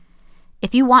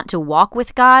If you want to walk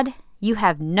with God, you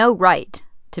have no right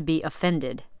to be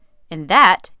offended. And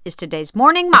that is today's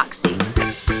Morning Moxie.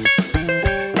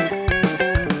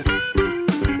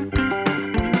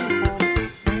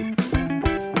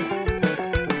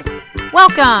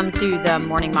 Welcome to the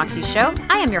Morning Moxie Show.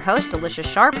 I am your host, Alicia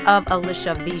Sharp of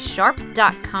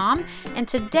AliciaVSharp.com, and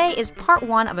today is part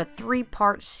one of a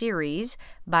three-part series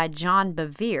by John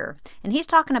Bevere. And he's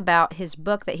talking about his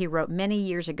book that he wrote many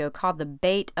years ago called The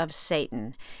Bait of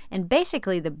Satan. And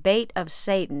basically, the bait of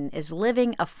Satan is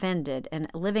living offended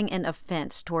and living in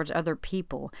offense towards other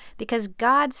people, because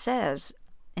God says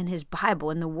in his Bible,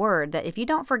 in the Word, that if you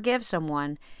don't forgive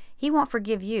someone, He won't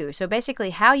forgive you. So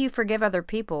basically, how you forgive other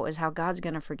people is how God's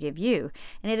going to forgive you.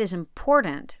 And it is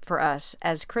important for us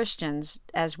as Christians,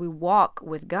 as we walk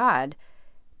with God,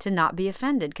 to not be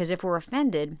offended. Because if we're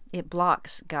offended, it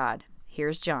blocks God.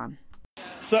 Here's John.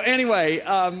 So anyway,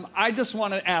 I just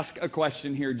want to ask a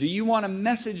question here. Do you want a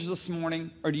message this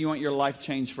morning, or do you want your life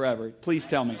changed forever? Please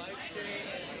tell me.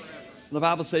 The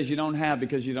Bible says you don't have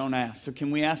because you don't ask. So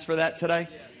can we ask for that today?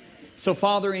 So,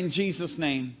 Father, in Jesus'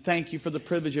 name, thank you for the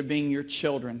privilege of being your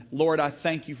children. Lord, I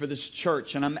thank you for this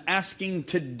church, and I'm asking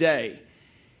today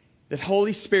that,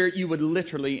 Holy Spirit, you would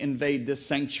literally invade this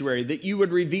sanctuary, that you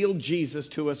would reveal Jesus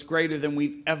to us greater than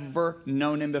we've ever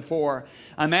known him before.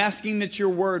 I'm asking that your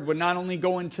word would not only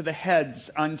go into the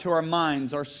heads, into our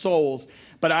minds, our souls,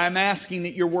 but I'm asking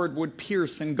that your word would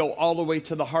pierce and go all the way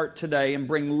to the heart today and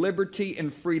bring liberty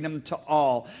and freedom to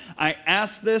all. I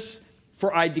ask this,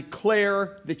 for I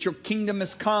declare that your kingdom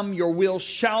has come, your will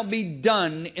shall be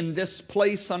done in this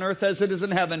place on earth as it is in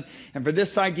heaven. And for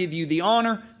this I give you the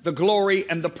honor, the glory,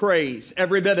 and the praise,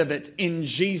 every bit of it, in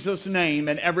Jesus' name.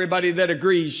 And everybody that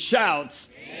agrees shouts,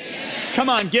 amen. Come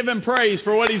on, give him praise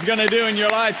for what he's going to do in your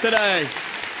life today.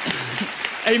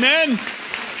 Amen.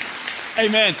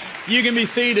 Amen. You can be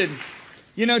seated.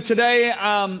 You know, today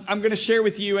I'm going to share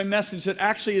with you a message that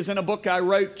actually is in a book I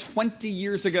wrote 20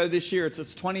 years ago this year. It's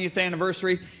its 20th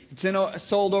anniversary. It's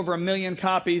sold over 1 million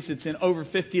copies. It's in over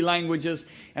 50 languages.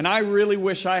 And I really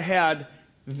wish I had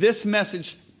this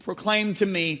message proclaimed to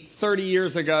me 30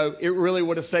 years ago. It really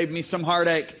would have saved me some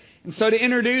heartache. And so to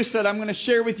introduce it, I'm going to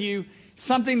share with you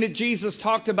something that Jesus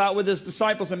talked about with his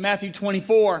disciples in Matthew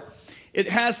 24. It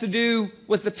has to do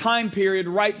with the time period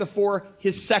right before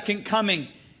his second coming.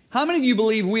 How many of you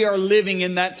believe we are living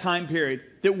in that time period,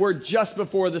 that we're just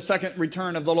before the second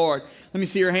return of the Lord? Let me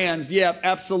see your hands. Yeah,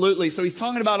 absolutely. So he's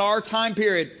talking about our time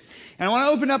period. And I want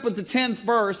to open up with the 10th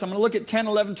verse. I'm going to look at 10,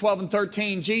 11, 12, and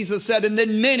 13. Jesus said, and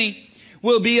then many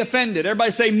will be offended.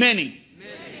 Everybody say many.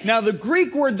 Many. Now the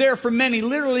Greek word there for many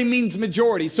literally means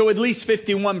majority, so at least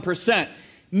 51%.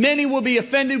 Many will be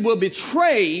offended, will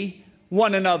betray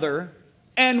one another,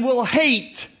 and will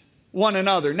hate one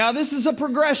another. Now this is a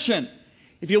progression.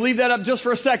 If you leave that up just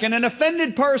for a second, an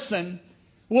offended person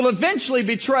will eventually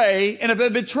betray, and if a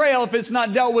betrayal, if it's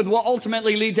not dealt with, will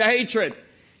ultimately lead to hatred.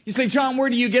 You say, John, where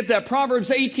do you get that?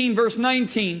 Proverbs 18, verse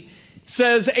 19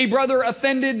 says, a brother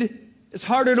offended is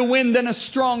harder to win than a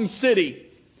strong city.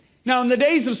 Now, in the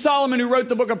days of Solomon, who wrote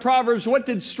the book of Proverbs, what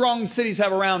did strong cities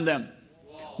have around them?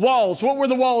 Walls. What were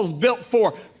the walls built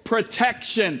for?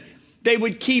 Protection. They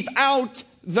would keep out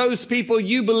those people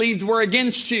you believed were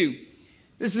against you.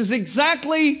 This is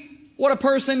exactly what a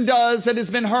person does that has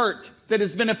been hurt, that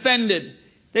has been offended.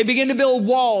 They begin to build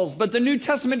walls, but the New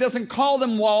Testament doesn't call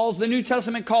them walls. The New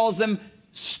Testament calls them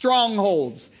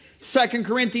strongholds. 2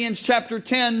 Corinthians chapter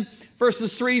 10,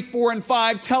 verses 3, 4, and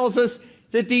 5 tells us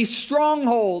that these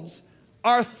strongholds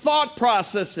are thought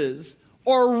processes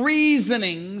or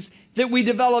reasonings that we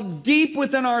develop deep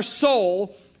within our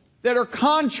soul that are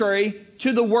contrary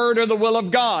to the word or the will of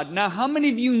God. Now, how many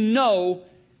of you know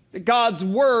that God's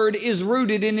word is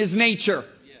rooted in his nature?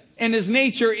 Yes. And his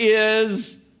nature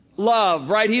is love,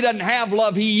 right? He doesn't have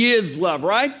love. He is love,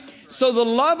 right? So the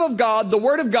love of God, the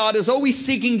word of God, is always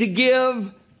seeking to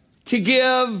give, to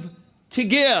give, to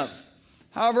give.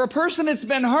 However, a person that's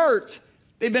been hurt,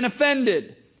 they've been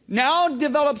offended, now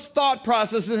develops thought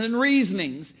processes and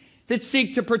reasonings that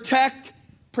seek to protect,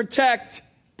 protect,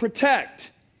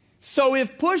 protect. So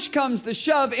if push comes to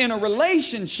shove in a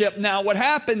relationship, now what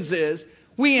happens is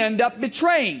we end up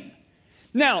betraying.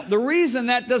 Now, the reason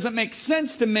that doesn't make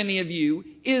sense to many of you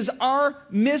is our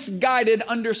misguided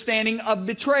understanding of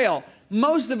betrayal.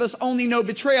 Most of us only know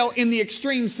betrayal in the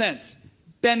extreme sense.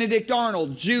 Benedict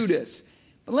Arnold, Judas.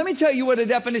 But let me tell you what a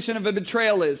definition of a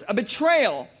betrayal is. A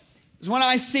betrayal is when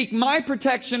I seek my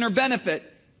protection or benefit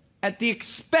at the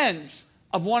expense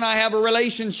of one I have a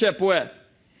relationship with.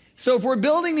 So if we're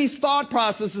building these thought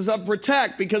processes of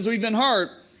protect because we've been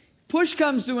hurt, push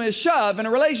comes to a shove in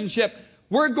a relationship,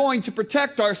 we're going to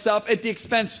protect ourselves at the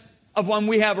expense of one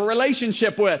we have a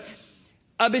relationship with.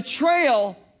 A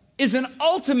betrayal is an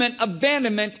ultimate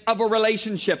abandonment of a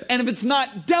relationship. And if it's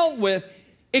not dealt with,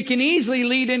 it can easily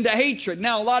lead into hatred.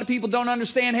 Now, a lot of people don't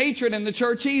understand hatred in the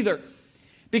church either,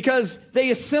 because they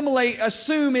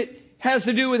assume it has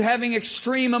to do with having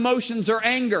extreme emotions or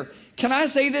anger. Can I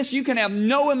say this? You can have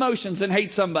no emotions and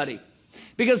hate somebody.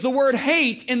 Because the word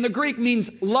hate in the Greek means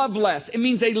loveless. It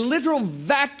means a literal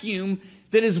vacuum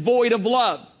that is void of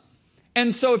love.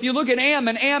 And so if you look at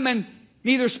Ammon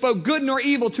neither spoke good nor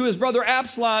evil to his brother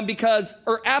Absalom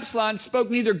Absalom spoke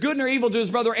neither good nor evil to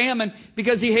his brother Ammon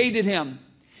because he hated him.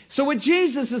 So what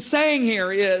Jesus is saying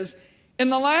here is, in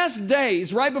the last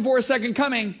days, right before his second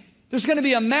coming, there's going to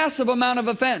be a massive amount of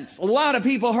offense. A lot of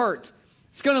people hurt.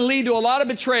 It's going to lead to a lot of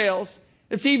betrayals.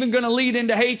 It's even going to lead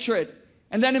into hatred.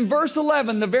 And then in verse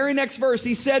 11, the very next verse,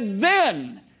 he said,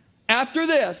 then, after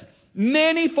this,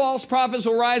 many false prophets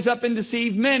will rise up and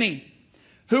deceive many.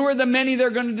 Who are the many they're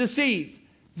going to deceive?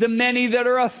 The many that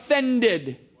are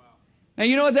offended. Wow. Now,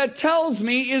 you know what that tells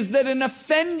me is that an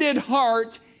offended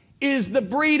heart is the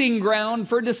breeding ground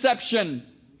for deception.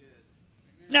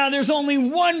 Now, there's only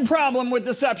one problem with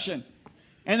deception,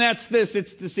 and that's this: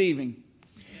 it's deceiving.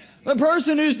 The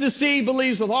person who's deceived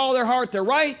believes with all their heart they're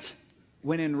right,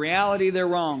 when in reality they're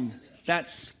wrong.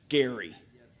 That's scary.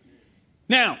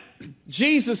 Now,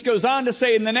 Jesus goes on to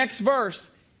say in the next verse,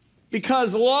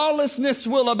 because lawlessness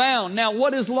will abound. Now,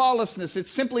 what is lawlessness? It's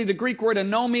simply the Greek word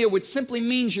anomia, which simply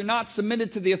means you're not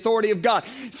submitted to the authority of God.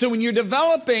 So when you're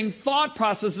developing thought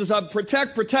processes of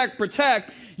protect,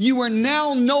 you are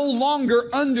now no longer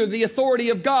under the authority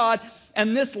of God.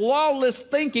 And this lawless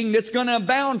thinking that's going to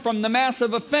abound from the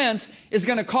massive offense is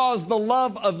going to cause the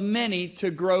love of many to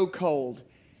grow cold.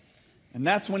 And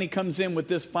that's when he comes in with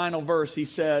this final verse. He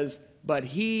says, but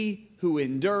he who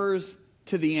endures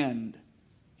to the end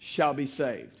shall be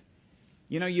saved.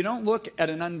 You know, you don't look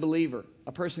at an unbeliever,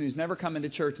 a person who's never come into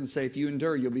church, and say, if you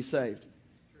endure, you'll be saved.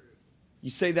 You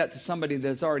say that to somebody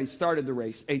that's already started the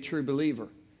race, a true believer.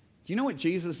 Do you know what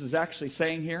Jesus is actually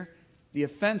saying here? The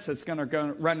offense that's going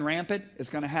to run rampant is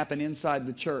going to happen inside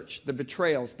the church. The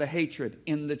betrayals, the hatred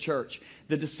in the church,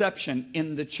 the deception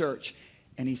in the church.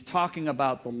 And he's talking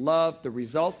about the love, the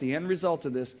result, the end result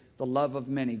of this, the love of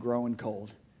many growing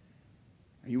cold.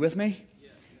 Are you with me?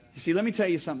 You see, let me tell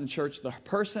you something, church. The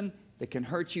person that can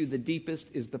hurt you the deepest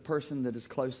is the person that is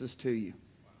closest to you.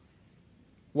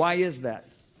 Why is that?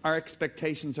 Our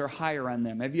expectations are higher on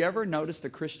them. Have you ever noticed a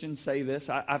Christian say this?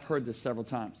 I've heard this several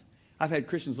times. I've had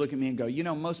Christians look at me and go, you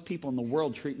know, most people in the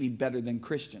world treat me better than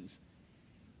Christians.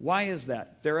 Why is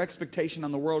that? Their expectation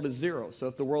on the world is zero. So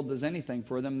if the world does anything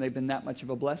for them, they've been that much of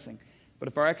a blessing. But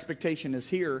if our expectation is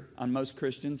here on most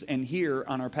Christians, and here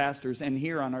on our pastors, and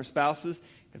here on our spouses,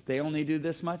 if they only do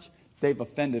this much, they've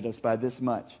offended us by this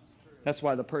much. That's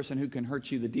why the person who can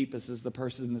hurt you the deepest is the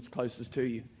person that's closest to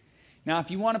you. Now,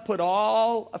 if you want to put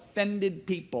all offended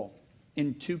people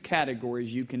in two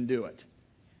categories, you can do it.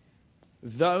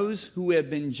 Those who have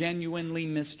been genuinely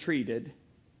mistreated,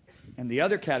 and the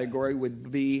other category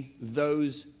would be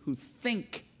those who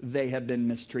think they have been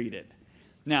mistreated.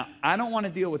 Now, I don't want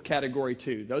to deal with category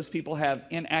 2. Those people have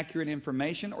inaccurate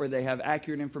information, or they have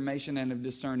accurate information and have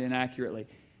discerned inaccurately.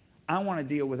 I want to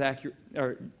deal with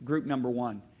group number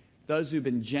 1, those who've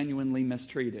been genuinely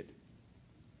mistreated.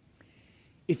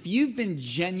 If you've been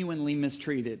genuinely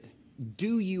mistreated,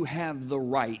 do you have the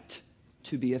right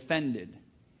to be offended?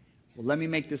 Well, let me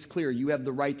make this clear. You have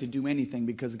the right to do anything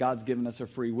because God's given us a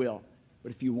free will.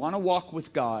 But if you want to walk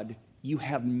with God, you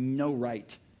have no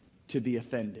right to be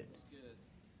offended.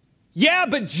 Yeah,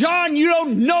 but John, you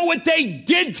don't know what they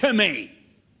did to me.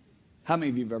 How many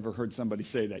of you have ever heard somebody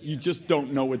say that? You just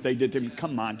don't know what they did to me.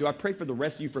 Come on. Do I pray for the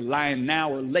rest of you for lying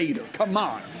now or later? Come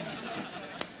on.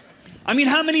 I mean,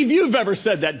 how many of you have ever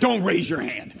said that? Don't raise your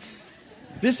hand.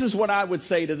 This is what I would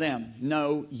say to them.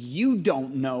 No, you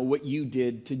don't know what you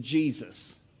did to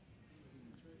Jesus.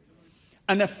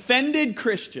 An offended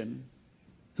Christian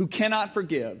who cannot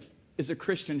forgive is a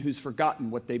Christian who's forgotten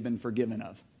what they've been forgiven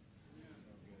of.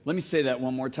 Let me say that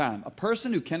one more time. A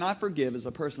person who cannot forgive is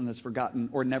a person that's forgotten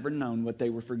or never known what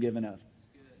they were forgiven of.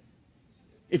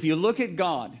 If you look at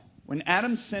God, when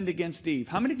Adam sinned against Eve,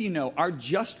 how many of you know our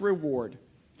just reward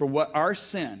for what our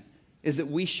sin is that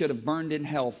we should have burned in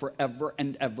hell forever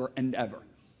and ever and ever?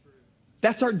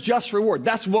 That's our just reward.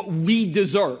 That's what we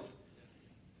deserve.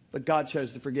 But God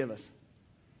chose to forgive us.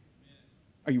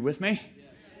 Are you with me?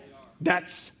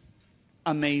 That's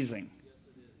amazing.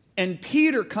 And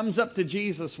Peter comes up to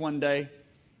Jesus one day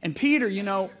And Peter,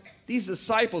 these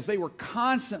disciples, they were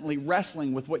constantly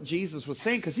wrestling with what Jesus was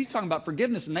saying because he's talking about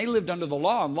forgiveness, and they lived under the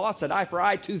law, and law said eye for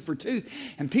eye, tooth for tooth.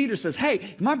 And Peter says,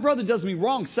 hey, my brother does me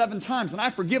wrong 7 times and I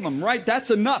forgive him, right?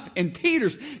 That's enough. And Peter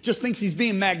just thinks he's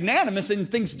being magnanimous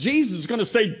and thinks Jesus is going to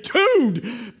say,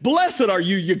 dude, blessed are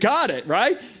you, you got it,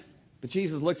 right? But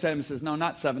Jesus looks at him and says, no,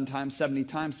 not 7 times, 70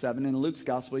 times 7. In Luke's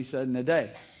gospel, he said in a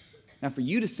day. Now, for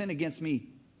you to sin against me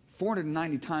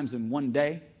 490 times in one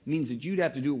day means that you'd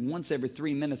have to do it once every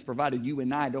 3 minutes, provided you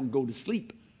and I don't go to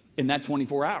sleep in that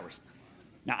 24 hours.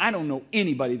 Now, I don't know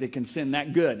anybody that can sin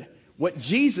that good. What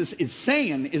Jesus is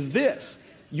saying is this: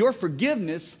 your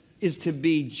forgiveness is to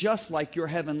be just like your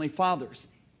heavenly Father's,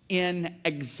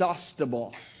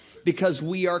 inexhaustible, because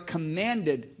we are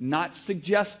commanded, not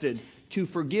suggested, to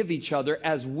forgive each other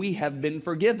as we have been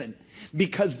forgiven,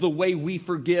 because the way we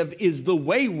forgive is the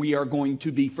way we are going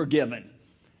to be forgiven.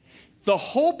 The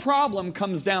whole problem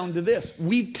comes down to this: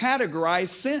 we've categorized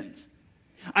sins.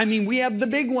 I mean, we have the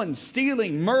big ones: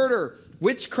 stealing, murder,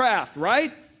 witchcraft,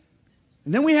 right?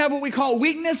 And then we have what we call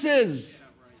weaknesses: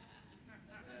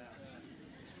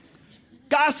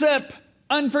 gossip,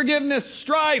 unforgiveness,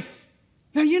 strife.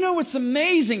 Now, you know what's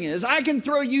amazing is I can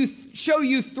show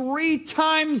you 3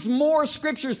 times more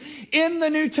scriptures in the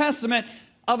New Testament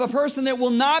of a person that will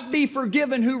not be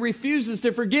forgiven who refuses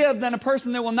to forgive than a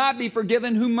person that will not be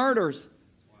forgiven who murders.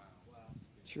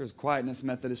 Sure is quiet in this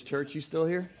Methodist church. You still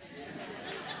here?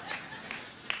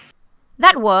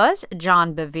 That was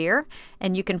John Bevere,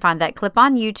 and you can find that clip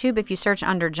on YouTube if you search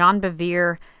under John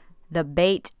Bevere, The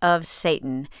Bait of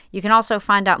Satan. You can also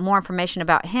find out more information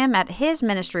about him at his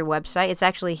ministry website. It's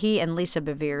actually he and Lisa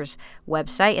Bevere's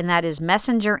website, and that is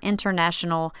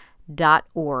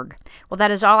messengerinternational.org. Well,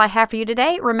 that is all I have for you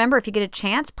today. Remember, if you get a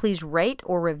chance, please rate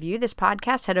or review this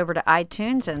podcast. Head over to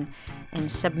iTunes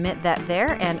and submit that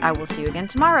there, and I will see you again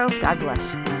tomorrow. God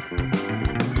bless.